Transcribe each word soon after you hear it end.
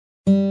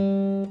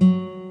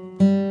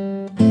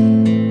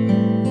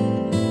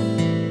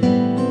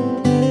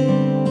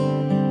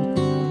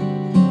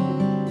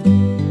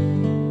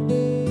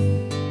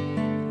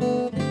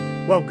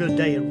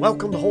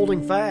Welcome to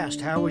Holding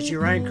Fast. How is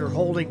your anchor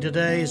holding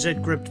today? Is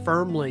it gripped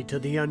firmly to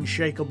the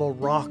unshakable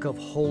rock of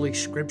Holy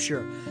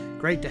Scripture?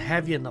 Great to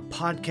have you in the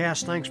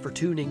podcast. Thanks for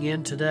tuning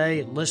in today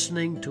and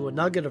listening to a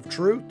nugget of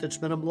truth that's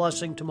been a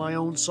blessing to my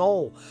own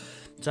soul.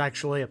 It's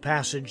actually a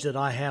passage that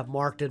I have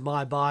marked in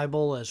my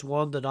Bible as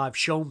one that I've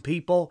shown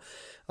people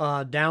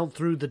down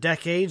through the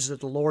decades that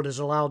the Lord has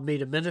allowed me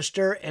to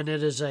minister, and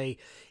it is a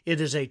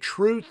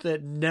truth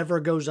that never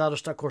goes out of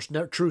style. Of course,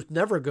 truth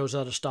never goes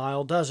out of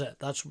style, does it?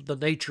 That's the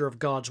nature of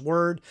God's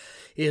Word,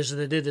 is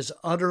that it is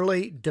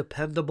utterly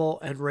dependable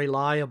and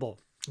reliable.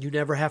 You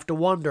never have to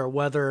wonder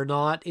whether or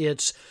not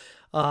it's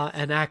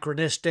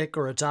anachronistic,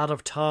 or it's out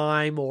of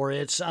time, or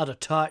it's out of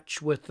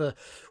touch with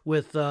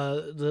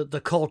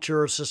the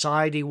culture or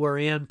society we're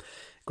in.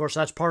 Of course,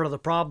 that's part of the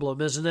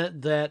problem, isn't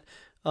it? That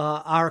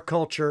our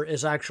culture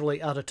is actually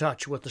out of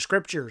touch with the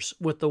Scriptures,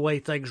 with the way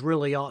things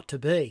really ought to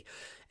be.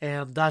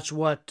 And that's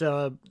what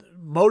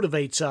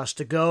motivates us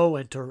to go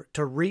and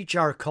to reach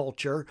our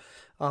culture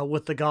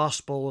with the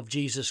gospel of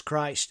Jesus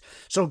Christ.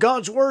 So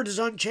God's Word is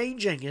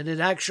unchanging, and it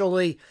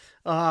actually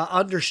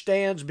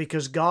understands,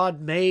 because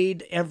God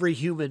made every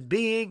human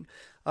being.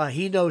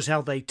 He knows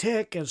how they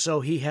tick, and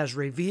so He has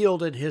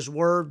revealed in His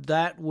Word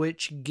that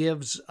which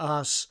gives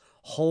us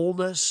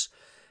wholeness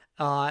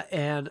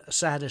and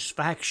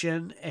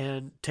satisfaction,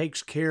 and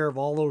takes care of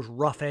all those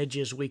rough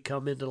edges we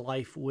come into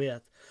life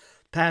with.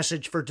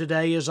 Passage for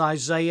today is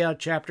Isaiah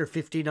chapter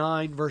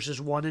 59,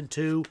 verses 1 and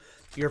 2.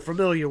 You're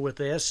familiar with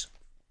this,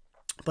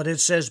 but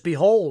it says,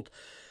 "Behold,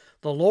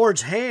 the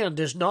Lord's hand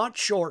is not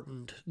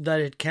shortened,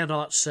 that it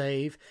cannot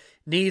save,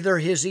 neither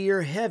His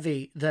ear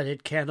heavy, that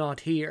it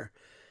cannot hear.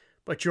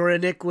 But your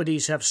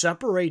iniquities have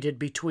separated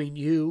between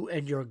you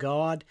and your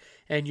God,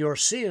 and your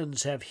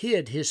sins have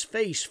hid His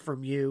face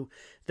from you,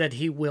 that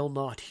He will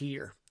not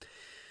hear."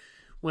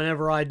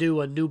 Whenever I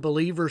do a new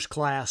believers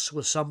class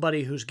with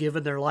somebody who's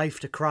given their life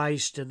to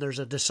Christ, and there's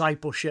a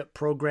discipleship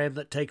program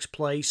that takes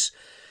place,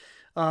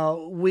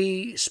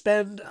 we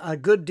spend a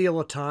good deal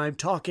of time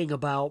talking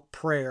about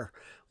prayer.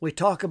 We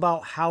talk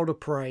about how to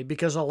pray,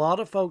 because a lot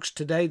of folks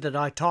today that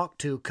I talk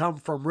to come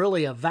from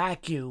really a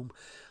vacuum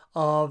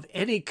of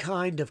any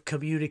kind of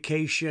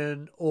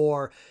communication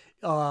or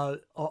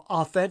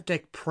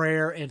authentic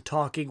prayer and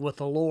talking with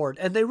the Lord.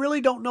 And they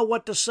really don't know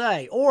what to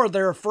say, or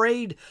they're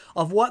afraid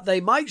of what they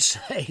might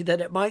say,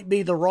 that it might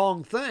be the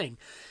wrong thing.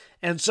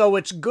 And so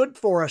it's good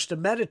for us to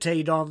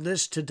meditate on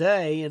this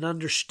today and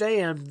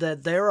understand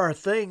that there are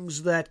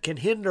things that can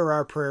hinder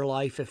our prayer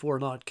life if we're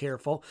not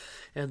careful,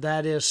 and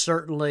that is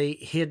certainly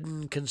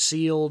hidden,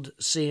 concealed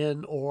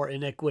sin or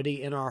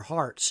iniquity in our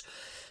hearts.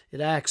 It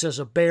acts as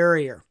a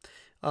barrier.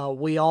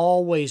 We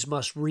always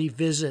must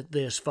revisit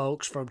this,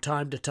 folks, from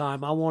time to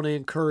time. I want to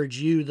encourage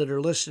you that are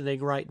listening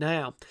right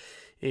now.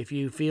 If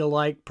you feel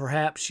like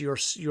perhaps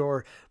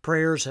your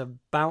prayers have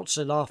bounced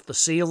off the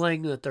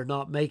ceiling, that they're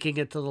not making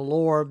it to the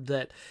Lord,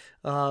 that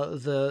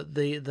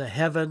the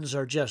heavens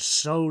are just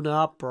sewn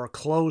up or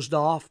closed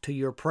off to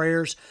your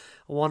prayers,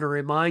 I want to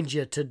remind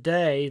you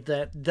today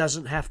that it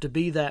doesn't have to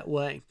be that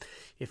way.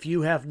 If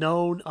you have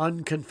known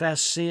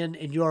unconfessed sin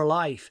in your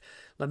life,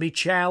 let me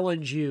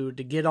challenge you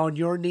to get on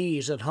your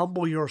knees and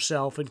humble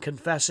yourself and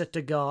confess it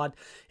to God.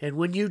 And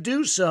when you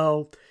do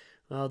so,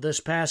 this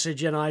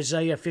passage in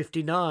Isaiah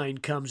 59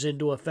 comes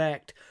into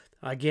effect.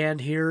 Again,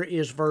 here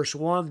is verse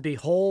 1.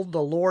 "Behold,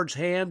 the Lord's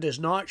hand is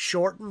not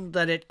shortened,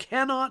 that it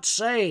cannot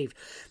save,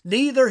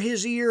 neither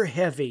His ear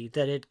heavy,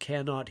 that it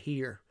cannot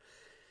hear."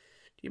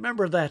 Do you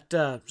remember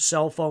that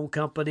cell phone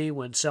company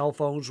when cell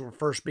phones were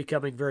first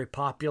becoming very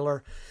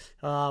popular?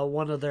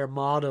 One of their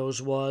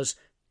mottos was,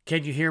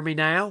 "Can you hear me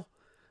now?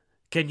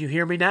 Can you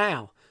hear me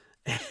now?"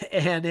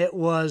 And it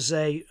was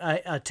a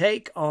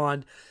take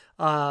on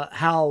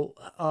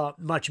how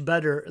much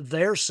better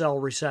their cell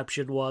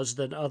reception was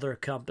than other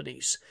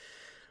companies.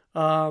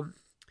 How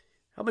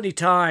many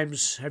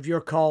times have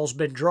your calls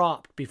been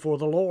dropped before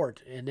the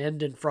Lord and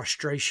end in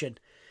frustration?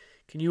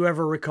 Can you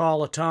ever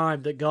recall a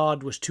time that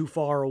God was too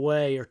far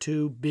away or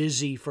too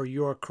busy for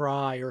your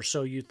cry, or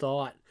so you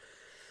thought?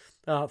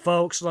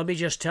 Folks, let me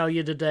just tell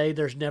you today,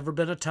 there's never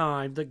been a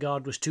time that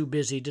God was too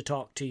busy to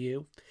talk to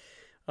you.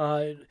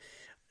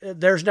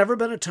 There's never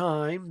been a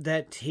time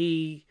that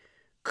He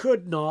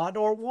could not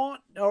or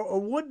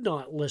would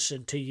not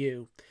listen to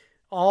you.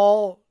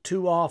 All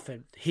too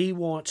often, He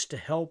wants to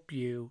help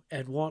you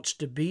and wants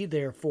to be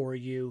there for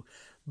you.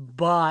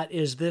 But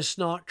is this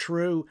not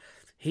true?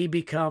 He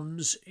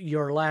becomes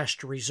your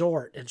last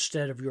resort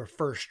instead of your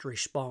first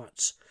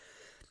response.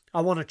 I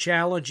want to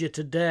challenge you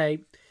today.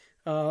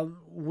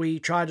 We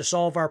try to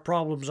solve our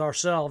problems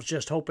ourselves,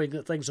 just hoping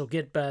that things will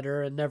get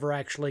better, and never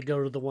actually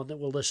go to the one that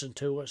will listen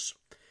to us.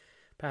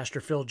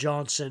 Pastor Phil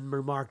Johnson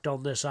remarked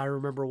on this, I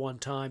remember one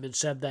time, and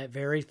said that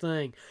very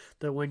thing,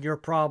 that when your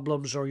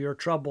problems or your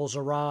troubles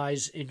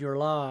arise in your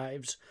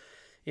life,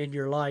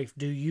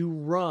 do you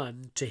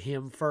run to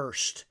Him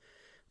first?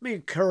 Let me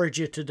encourage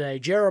you today.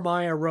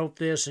 Jeremiah wrote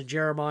this in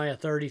Jeremiah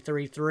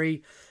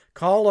 33:3,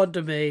 "Call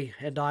unto me,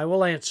 and I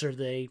will answer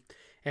thee,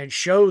 and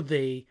show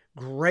thee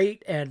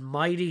great and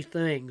mighty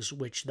things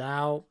which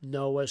thou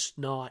knowest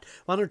not.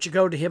 Why don't you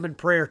go to Him in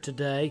prayer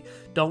today?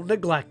 Don't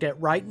neglect it.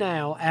 Right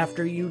now,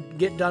 after you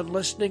get done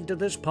listening to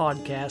this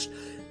podcast,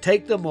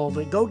 take the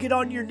moment, go get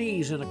on your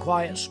knees in a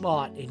quiet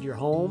spot in your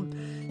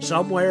home,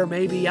 somewhere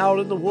maybe out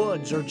in the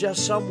woods, or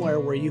just somewhere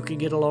where you can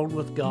get alone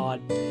with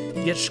God.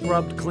 Get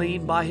scrubbed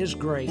clean by His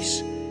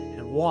grace,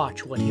 and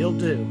watch what He'll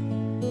do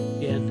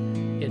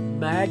in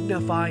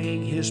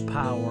magnifying His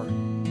power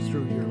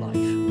through your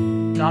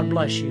life. God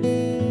bless you.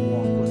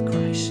 Walk with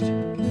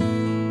Christ.